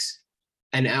picks.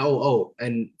 And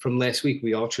and from last week,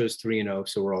 we all chose 3-0,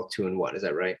 so we're all 2-1. Is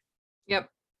that right? Yep.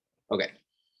 Okay.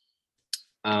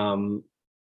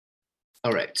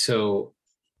 All right, so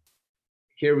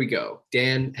here we go.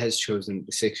 Dan has chosen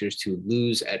the Sixers to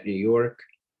lose at New York,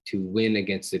 to win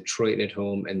against Detroit at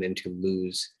home, and then to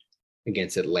lose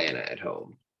against Atlanta at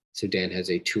home. So Dan has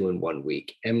a 2-1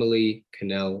 week. Emily,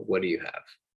 Cannell, what do you have?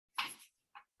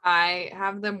 I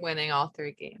have them winning all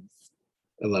 3 games.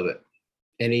 I love it.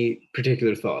 Any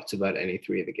particular thoughts about any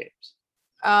 3 of the games?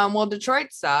 Well,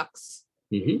 Detroit sucks.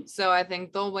 Mm-hmm. So I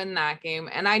think they'll win that game.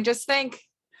 And I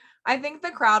think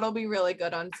the crowd will be really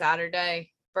good on Saturday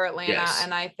for Atlanta. Yes.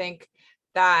 And I think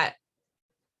that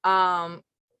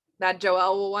that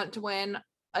Joel will want to win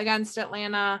against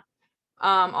Atlanta.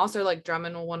 Also like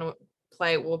Drummond will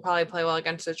probably play well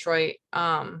against Detroit.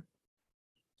 And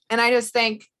I just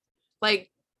think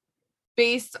like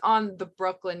based on the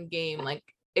Brooklyn game, like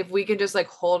if we can just like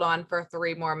hold on for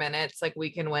 3 more minutes, like we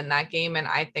can win that game. And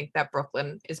I think that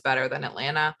Brooklyn is better than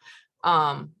Atlanta.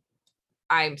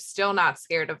 I'm still not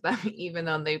scared of them, even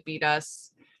though they beat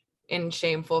us in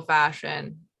shameful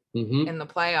fashion in the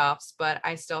playoffs, but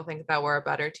I still think that we're a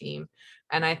better team.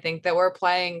 And I think that we're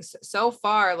playing so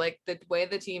far, like the way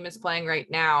the team is playing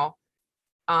right now,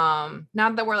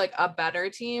 not that we're like a better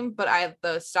team, but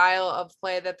the style of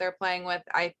play that they're playing with,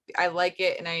 I like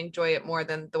it and I enjoy it more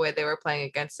than the way they were playing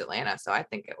against Atlanta. So I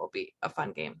think it will be a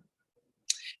fun game.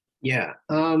 Yeah.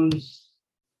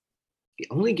 The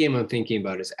only game I'm thinking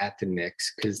about is at the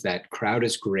Knicks because that crowd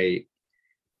is great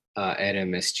at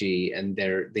MSG and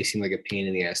they seem like a pain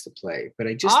in the ass to play. But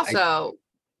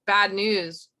bad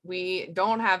news. We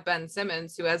don't have Ben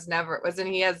Simmons, who has never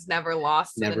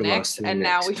lost to the Knicks, and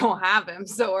now we don't have him.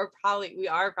 So we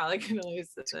are probably going to lose.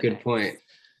 That's a good point.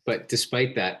 But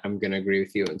despite that, I'm going to agree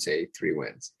with you and say 3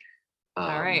 wins.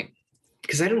 All right.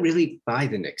 Because I don't really buy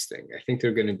the Knicks thing. I think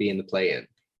they're going to be in the play-in.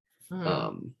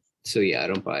 So yeah, I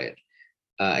don't buy it.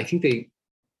 I think they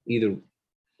either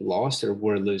lost or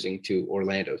were losing to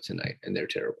Orlando tonight, and they're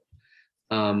terrible.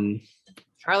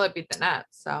 Charlotte beat the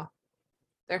Nets, so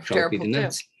they're Charlotte terrible beat the too.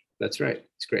 Nets. That's right.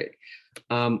 It's great.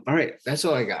 All right, that's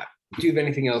all I got. Do you have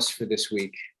anything else for this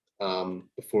week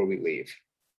before we leave?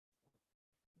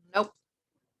 Nope.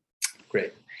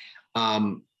 Great.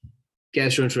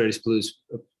 Gastroenteritis Blues.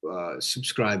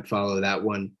 Subscribe, follow that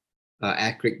one.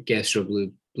 At Gastro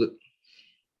Blue.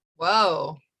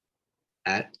 Whoa.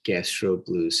 At Gastro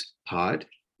Blues Pod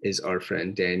is our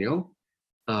friend Daniel.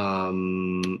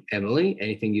 Emily,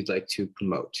 anything you'd like to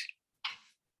promote?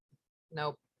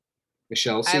 Nope.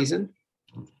 Michelle season?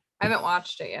 I haven't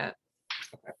watched it yet.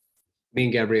 Okay. Me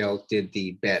and Gabrielle did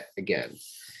the bet again,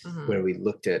 where we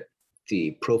looked at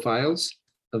the profiles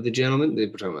of the gentleman. They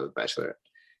were talking about The Bachelorette.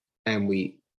 And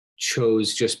we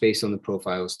chose, just based on the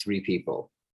profiles, 3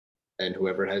 people. And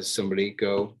whoever has somebody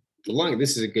go the longest,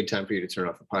 this is a good time for you to turn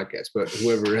off the podcast, but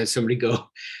whoever has somebody go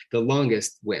the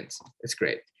longest wins. It's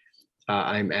great.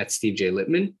 I'm at Steve J.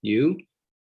 Littman. You?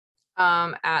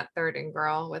 At Third and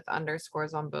Girl with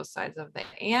underscores on both sides of the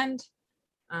and.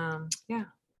 Yeah.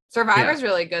 Survivor's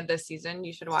really good this season.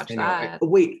 You should watch that.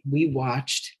 Wait, we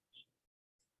watched.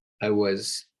 I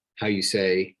was, how you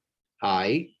say,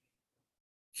 high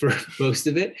for most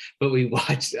of it, but we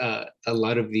watched a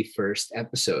lot of the first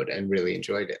episode and really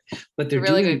enjoyed it. But they're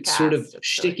really doing sort of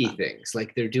shticky things.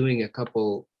 Like they're doing a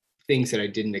couple things that I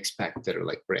didn't expect that are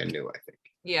like brand new, I think.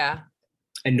 Yeah.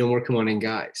 And no more come on in,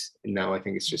 guys. And now I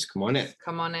think it's just come on in.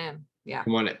 Come on in. Yeah.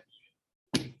 Come on in.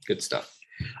 Good stuff.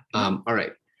 All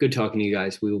right. Good talking to you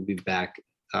guys. We will be back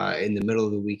in the middle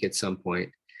of the week at some point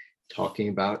talking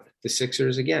about the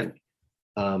Sixers again.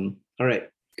 All right.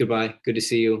 Goodbye. Good to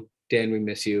see you. Dan, we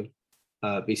miss you.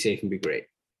 Be safe and be great.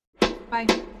 Bye.